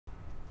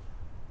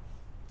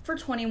For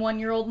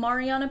 21-year-old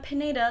Mariana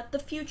Pineda, the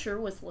future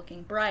was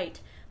looking bright.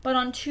 But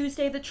on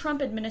Tuesday, the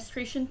Trump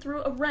administration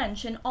threw a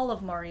wrench in all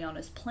of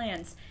Mariana's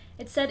plans.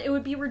 It said it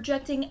would be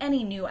rejecting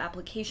any new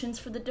applications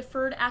for the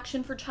Deferred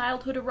Action for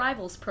Childhood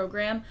Arrivals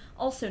program,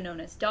 also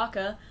known as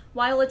DACA,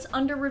 while it's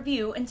under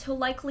review until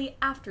likely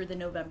after the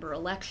November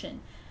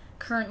election.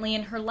 Currently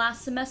in her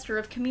last semester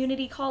of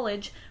community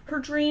college, her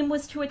dream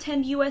was to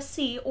attend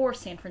USC or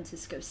San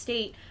Francisco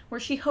State, where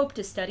she hoped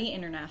to study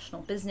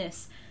international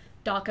business.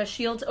 DACA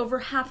shields over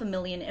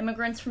 500,000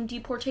 immigrants from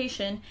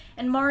deportation,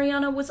 and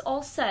Mariana was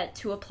all set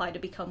to apply to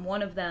become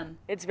one of them.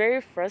 It's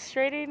very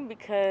frustrating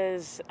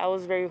because I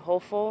was very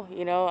hopeful.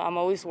 I'm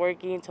always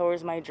working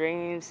towards my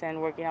dreams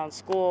and working on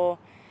school.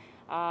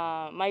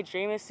 My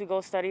dream is to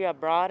go study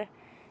abroad.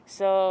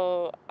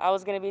 So I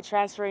was going to be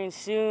transferring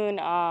soon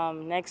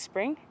next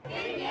spring.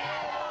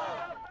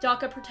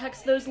 DACA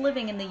protects those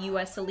living in the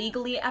U.S.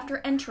 illegally after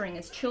entering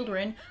as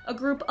children, a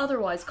group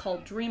otherwise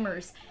called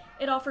Dreamers.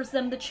 It offers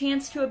them the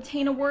chance to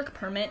obtain a work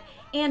permit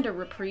and a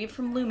reprieve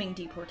from looming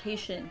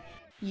deportation.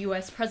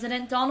 U.S.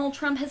 President Donald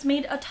Trump has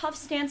made a tough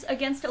stance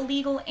against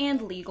illegal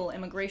and legal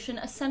immigration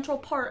a central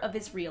part of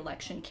his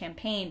re-election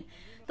campaign.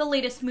 The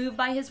latest move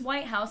by his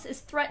White House is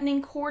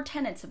threatening core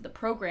tenets of the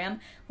program,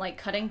 like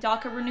cutting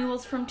DACA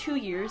renewals from 2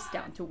 years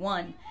down to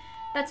 1.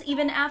 That's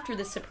even after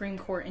the Supreme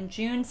Court in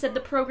June said the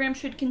program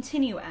should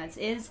continue as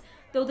is,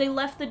 though they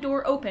left the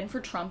door open for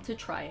Trump to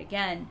try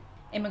again.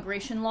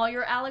 Immigration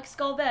lawyer Alex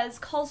Galvez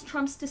calls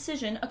Trump's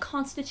decision a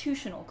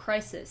constitutional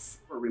crisis.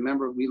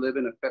 Remember, we live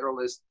in a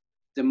federalist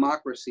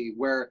democracy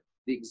where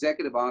the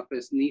executive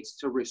office needs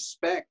to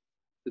respect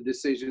the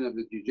decision of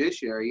the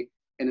judiciary.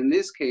 And in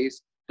this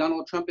case,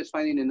 Donald Trump is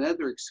finding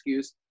another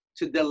excuse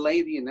to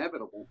delay the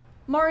inevitable.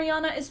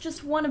 Mariana is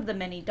just one of the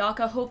many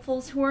DACA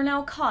hopefuls who are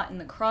now caught in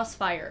the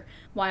crossfire.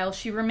 While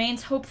she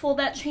remains hopeful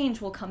that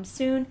change will come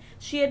soon,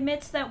 she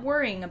admits that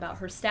worrying about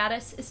her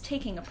status is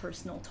taking a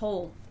personal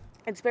toll.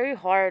 It's very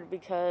hard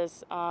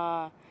because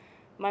my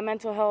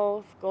mental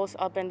health goes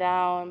up and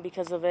down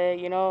because of it.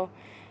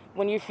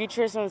 When your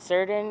future is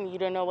uncertain, you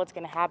don't know what's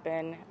going to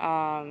happen.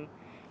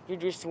 You're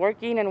just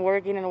working and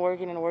working and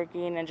working and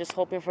working and just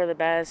hoping for the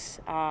best.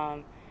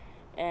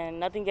 And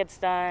nothing gets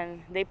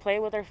done. They play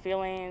with our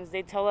feelings.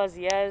 They tell us,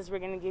 yes, we're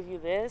going to give you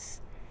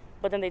this,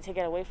 but then they take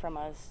it away from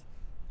us.